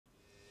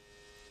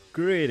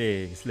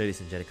Greetings,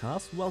 ladies and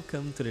gentlemen.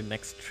 Welcome to the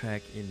next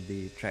track in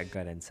the track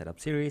guide and setup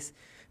series.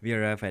 We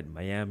arrive at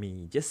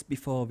Miami just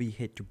before we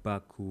head to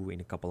Baku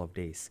in a couple of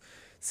days.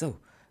 So,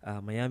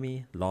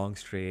 Miami, long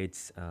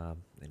straights,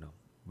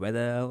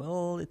 weather,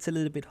 well, it's a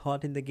little bit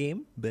hot in the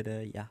game, but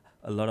yeah,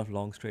 a lot of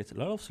long straights, a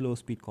lot of slow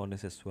speed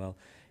corners as well,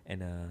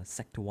 and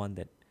sector one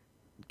that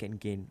can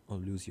gain or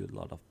lose you a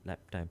lot of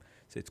lap time.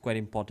 So it's quite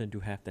important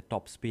to have the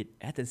top speed.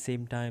 At the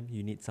same time,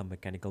 you need some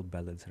mechanical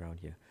balance around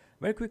here.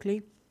 Very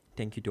quickly,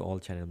 thank you to all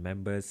channel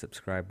members,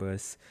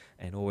 subscribers,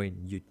 and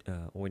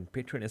Owen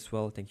Patron as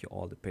well. Thank you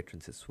all the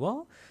patrons as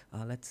well.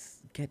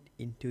 Let's get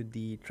into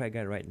the track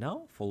guide right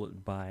now,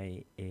 followed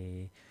by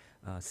a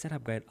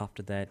setup guide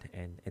after that,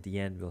 and at the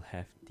end we'll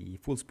have the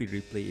full speed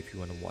replay if you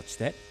want to watch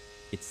that.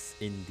 It's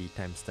in the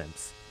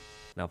timestamps.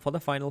 Now for the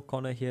final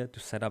corner here, to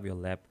set up your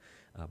lap,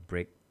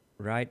 brake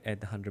right at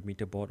the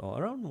 100-meter board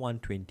or around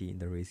 120 in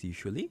the race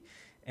usually,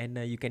 and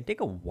you can take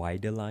a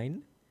wider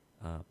line.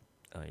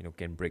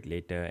 Can brake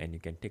later, and you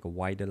can take a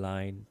wider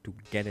line to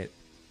get a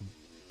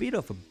bit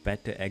of a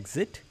better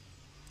exit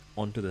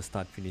onto the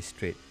start finish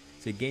straight.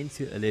 So it gains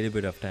you a little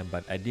bit of time,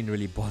 but I didn't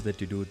really bother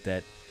to do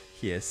that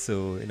here,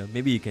 so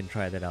maybe you can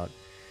try that out.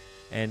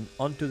 And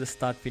onto the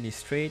start finish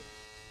straight,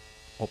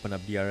 open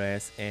up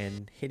DRS,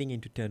 and heading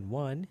into turn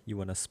 1, you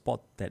want to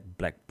spot that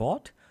black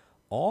board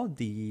or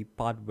the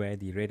part where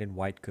the red and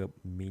white curb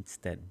meets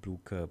that blue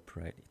curb,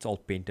 right? It's all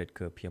painted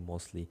curb here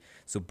mostly.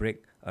 So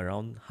brake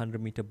around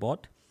 100-meter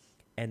board,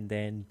 and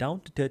then down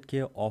to third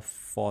gear or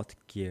fourth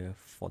gear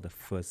for the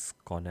first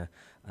corner.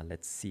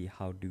 Let's see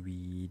how do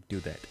we do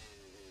that.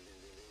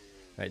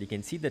 Right, you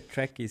can see the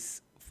track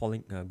is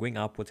falling, going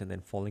upwards and then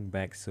falling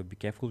back, so be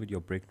careful with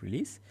your brake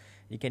release.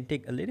 You can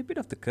take a little bit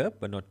of the curb,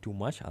 but not too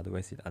much,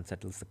 otherwise it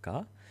unsettles the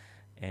car.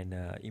 And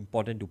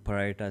important to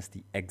prioritize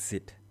the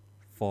exit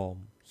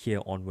from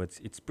here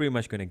onwards. It's pretty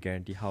much going to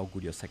guarantee how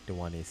good your sector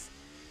 1 is.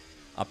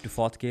 Up to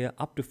fourth gear,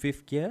 up to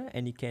fifth gear,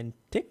 and you can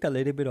take a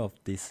little bit of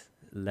this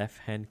left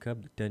hand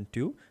curb, turn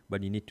 2,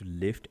 but you need to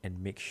lift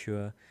and make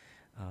sure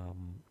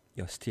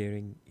your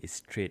steering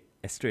is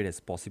as straight as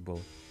possible.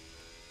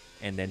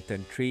 And then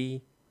turn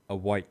 3,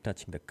 avoid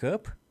touching the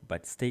curb,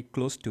 but stay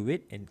close to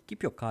it and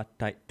keep your car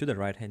tight to the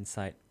right hand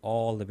side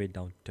all the way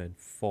down to turn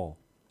 4.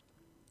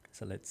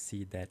 So let's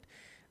see that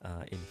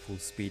in full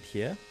speed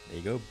here. There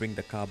you go, bring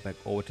the car back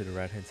over to the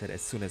right hand side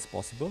as soon as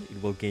possible.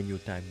 It will gain you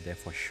time there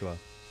for sure.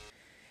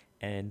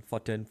 And for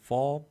turn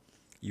 4,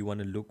 you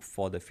want to look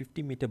for the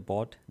 50-meter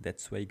board.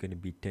 That's where you're going to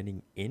be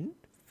turning in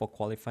for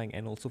qualifying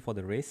and also for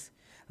the race.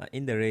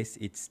 In the race,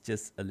 it's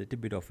just a little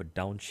bit of a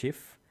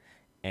downshift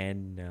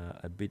and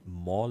a bit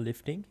more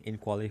lifting. In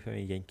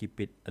qualifying, you can keep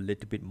it a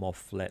little bit more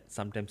flat,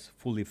 sometimes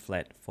fully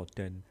flat for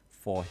turn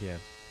 4 here.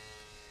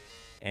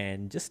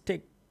 And just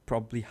take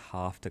probably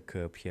half the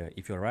curb here.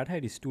 If your ride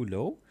height is too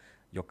low,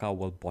 your car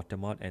will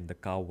bottom out and the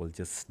car will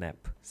just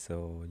snap.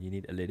 So you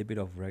need a little bit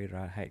of ride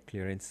height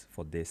clearance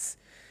for this.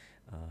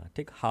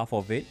 Take half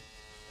of it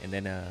and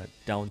then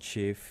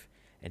downshift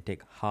and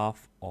take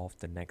half of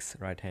the next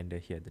right-hander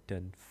here, the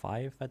turn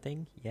 5 I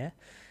think. Yeah,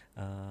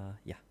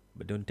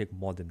 but don't take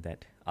more than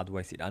that,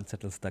 otherwise it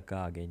unsettles the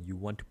car again. You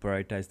want to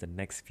prioritize the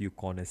next few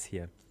corners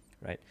here,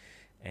 right?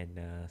 And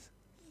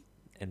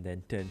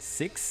then turn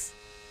 6,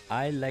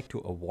 I like to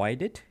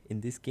avoid it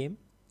in this game,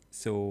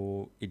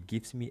 so it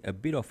gives me a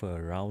bit of a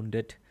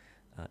rounded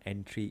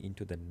entry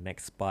into the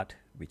next part,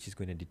 which is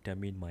going to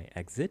determine my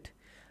exit.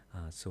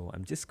 So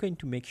I'm just going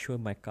to make sure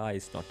my car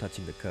is not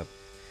touching the curb.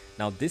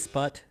 Now this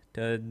part,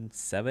 turn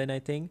 7 I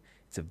think,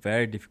 it's a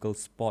very difficult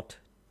spot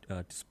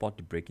to spot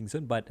the braking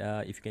zone, but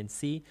if you can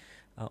see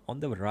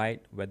on the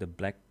right where the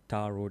black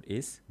tar road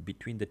is,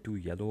 between the two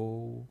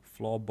yellow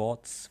floor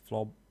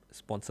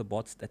sponsor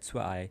boards, that's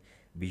where I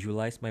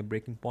visualize my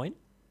braking point.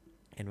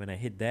 And when I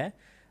hit there,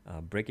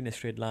 brake in a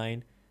straight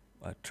line,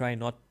 try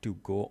not to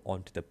go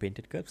onto the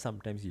painted curb.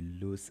 Sometimes you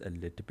lose a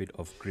little bit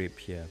of grip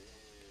here.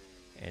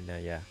 And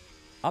yeah,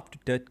 up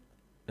to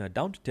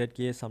down to third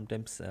gear,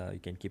 sometimes you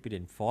can keep it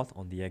in fourth.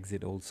 On the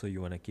exit also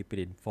you want to keep it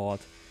in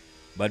fourth,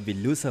 but we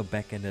lose our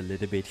back end a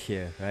little bit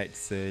here, right?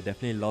 So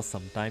definitely lost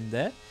some time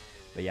there,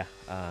 but yeah,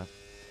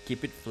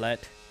 keep it flat.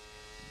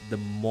 The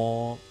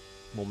more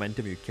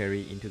momentum you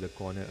carry into the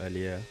corner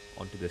earlier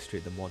onto the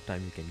straight, the more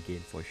time you can gain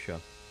for sure.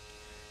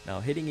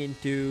 Now heading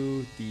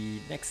into the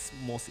next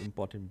most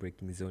important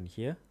braking zone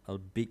here, a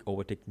big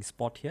overtaking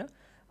spot here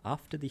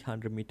after the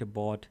 100-meter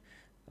board.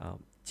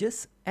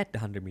 Just at the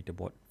 100-meter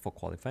board for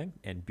qualifying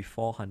and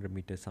before 100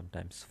 meters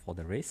sometimes for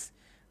the race.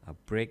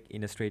 Brake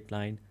in a straight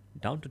line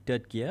down to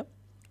third gear.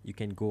 You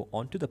can go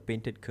onto the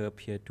painted curb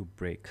here to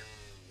brake.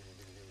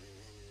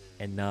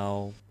 And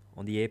now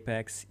on the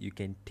apex, you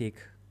can take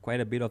quite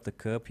a bit of the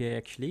curb here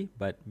actually,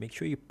 but make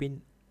sure you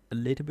pin a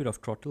little bit of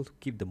throttle to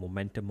keep the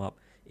momentum up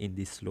in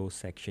this slow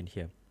section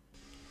here.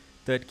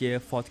 Third gear,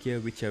 fourth gear,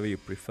 whichever you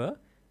prefer.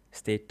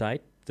 Stay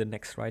tight the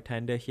next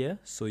right-hander here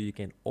so you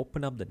can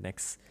open up the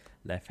next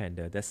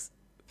left-hander. There's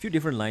a few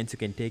different lines you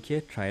can take here.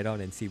 Try it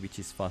out and see which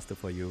is faster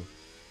for you.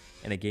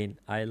 And again,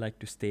 I like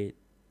to stay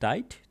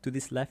tight to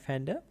this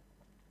left-hander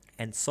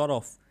and sort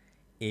of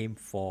aim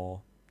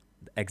for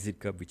the exit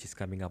curb, which is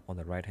coming up on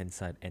the right hand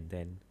side, and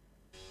then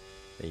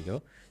there you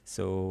go.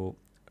 So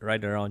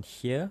right around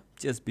here,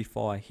 just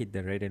before I hit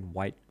the red and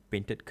white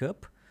painted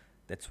curb,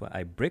 that's where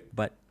I brake,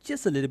 but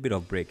just a little bit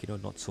of brake,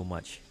 not so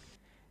much.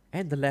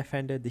 And the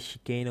left-hander, the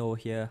chicane over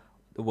here,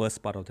 the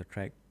worst part of the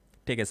track.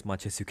 Take as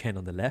much as you can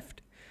on the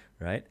left,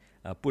 right?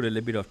 Put a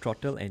little bit of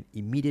throttle and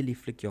immediately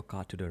flick your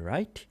car to the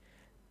right.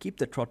 Keep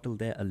the throttle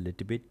there a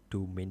little bit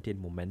to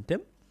maintain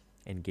momentum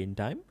and gain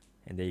time.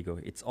 And there you go.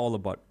 It's all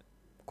about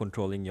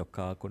controlling your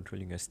car,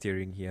 controlling your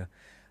steering here,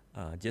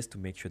 just to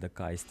make sure the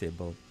car is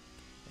stable.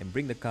 And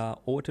bring the car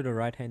over to the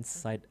right-hand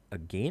side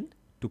again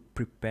to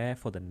prepare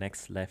for the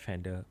next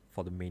left-hander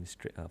for the main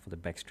straight, for the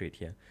back straight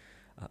here.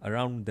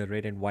 Around the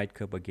red and white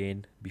curb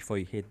again, before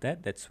you hit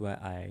that, that's where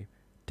I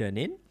turn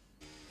in.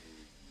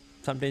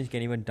 Sometimes you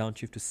can even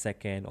downshift to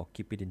second or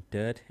keep it in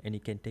third, and you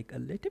can take a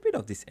little bit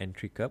of this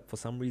entry curb for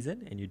some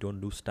reason and you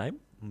don't lose time.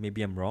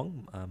 Maybe I'm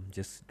wrong, I'm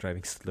just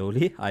driving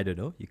slowly, I don't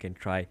know. You can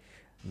try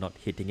not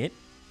hitting it.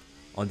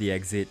 On the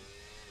exit,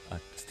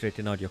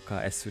 straighten out your car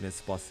as soon as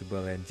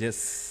possible and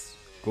just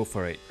go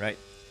for it, right?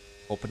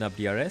 Open up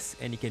DRS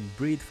and you can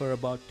breathe for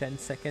about 10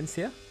 seconds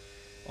here,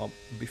 or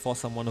before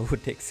someone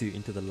overtakes you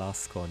into the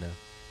last corner.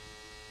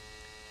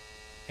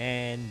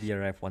 And we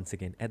arrive once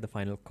again at the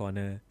final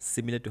corner.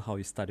 Similar to how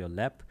you start your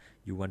lap,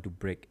 you want to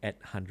brake at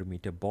 100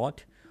 meter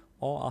board,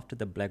 or after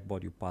the black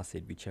board you pass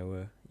it,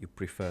 whichever you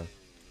prefer.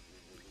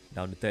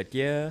 Down to third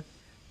gear,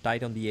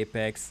 tight on the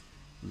apex,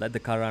 let the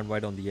car run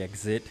wide on the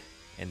exit,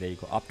 and there you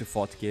go. Up to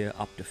fourth gear,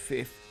 up to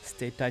fifth,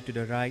 stay tight to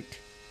the right,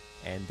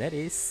 and that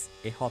is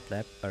a hot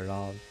lap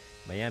around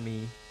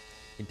Miami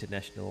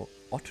International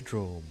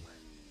Autodrome.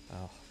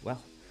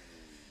 Well,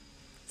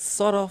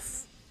 sort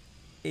of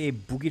a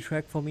boogie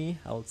track for me,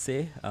 I would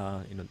say.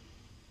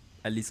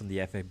 At least on the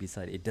FFB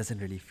side, it doesn't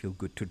really feel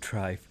good to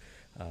drive.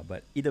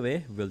 But either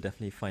way, we'll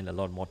definitely find a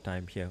lot more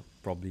time here,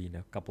 probably in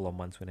a couple of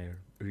months when I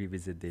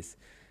revisit this.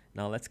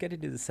 Now let's get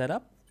into the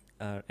setup.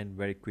 And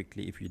very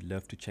quickly, if you'd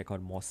love to check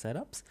out more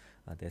setups,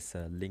 there's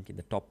a link in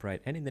the top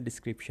right and in the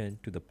description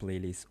to the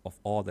playlist of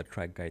all the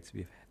track guides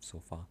we've had so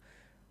far.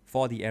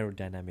 For the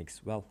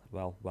aerodynamics,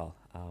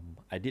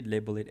 I did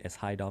label it as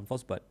high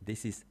downforce, but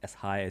this is as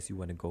high as you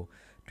want to go.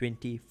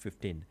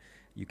 2015.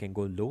 You can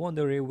go low on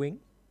the rear wing,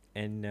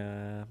 and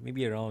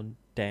maybe around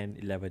 10,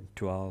 11,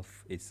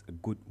 12 is a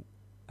good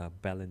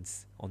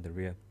balance on the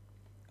rear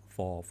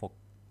for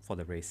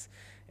the race.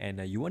 And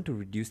you want to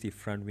reduce the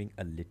front wing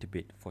a little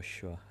bit for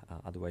sure,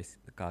 otherwise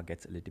the car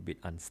gets a little bit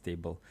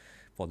unstable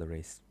for the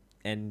race.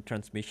 And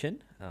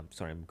transmission,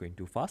 sorry, I'm going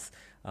too fast.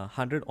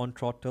 100 on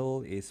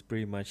throttle is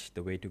pretty much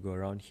the way to go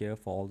around here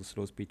for all the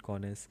slow speed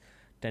corners.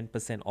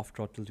 10% off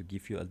throttle to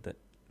give you the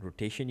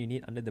rotation you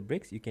need under the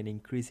brakes. You can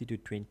increase it to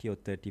 20 or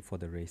 30 for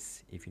the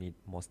race if you need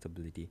more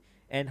stability.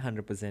 And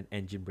 100%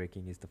 engine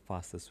braking is the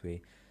fastest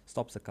way,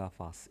 stops the car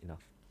fast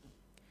enough.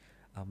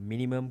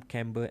 Minimum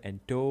camber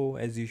and tow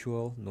as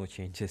usual, no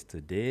changes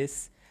to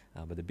this,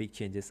 but the big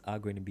changes are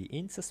going to be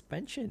in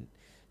suspension.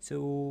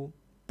 So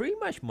pretty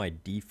much my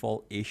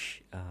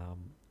default-ish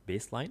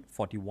baseline,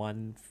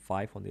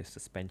 41.5 on the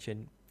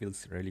suspension,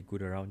 feels really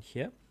good around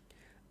here.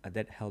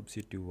 That helps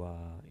you to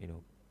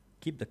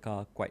keep the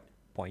car quite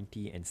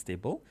pointy and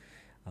stable,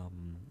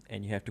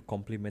 and you have to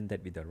complement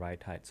that with the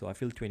ride height. So I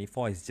feel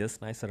 24 is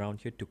just nice around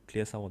here to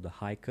clear some of the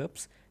high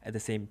curbs. At the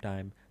same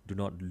time, do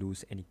not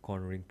lose any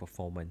cornering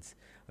performance.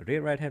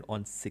 Rear ride height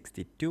on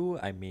 62.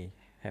 I may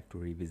have to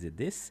revisit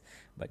this,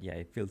 but yeah,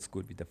 it feels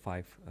good with the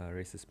 5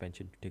 race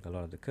suspension to take a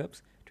lot of the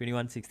curbs.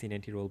 21/16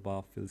 anti-roll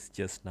bar feels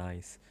just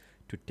nice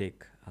to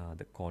take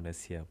the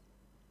corners here.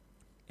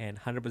 And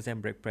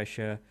 100% brake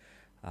pressure,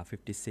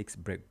 56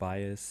 brake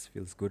bias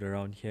feels good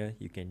around here.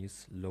 You can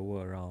use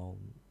lower around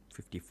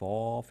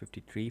 54,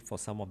 53 for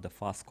some of the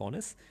fast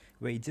corners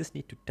where you just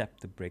need to tap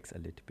the brakes a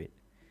little bit.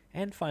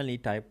 And finally,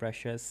 tire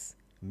pressures,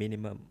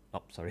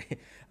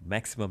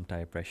 maximum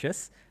tire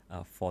pressures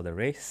for the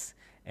race.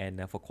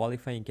 And for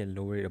qualifying, you can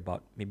lower it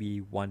about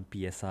maybe 1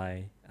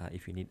 psi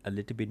if you need a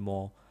little bit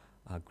more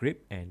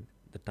grip, and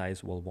the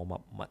tires will warm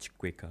up much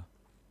quicker.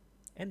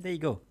 And there you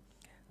go.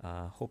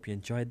 Hope you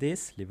enjoyed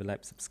this. Leave a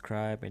like,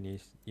 subscribe, and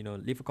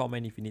leave a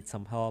comment if you need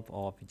some help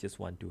or if you just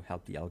want to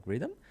help the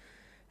algorithm.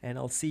 And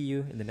I'll see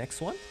you in the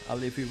next one. I'll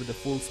leave you with the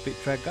full speed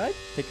track guide.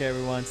 Take care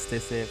everyone, stay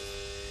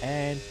safe,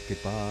 and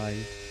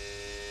goodbye.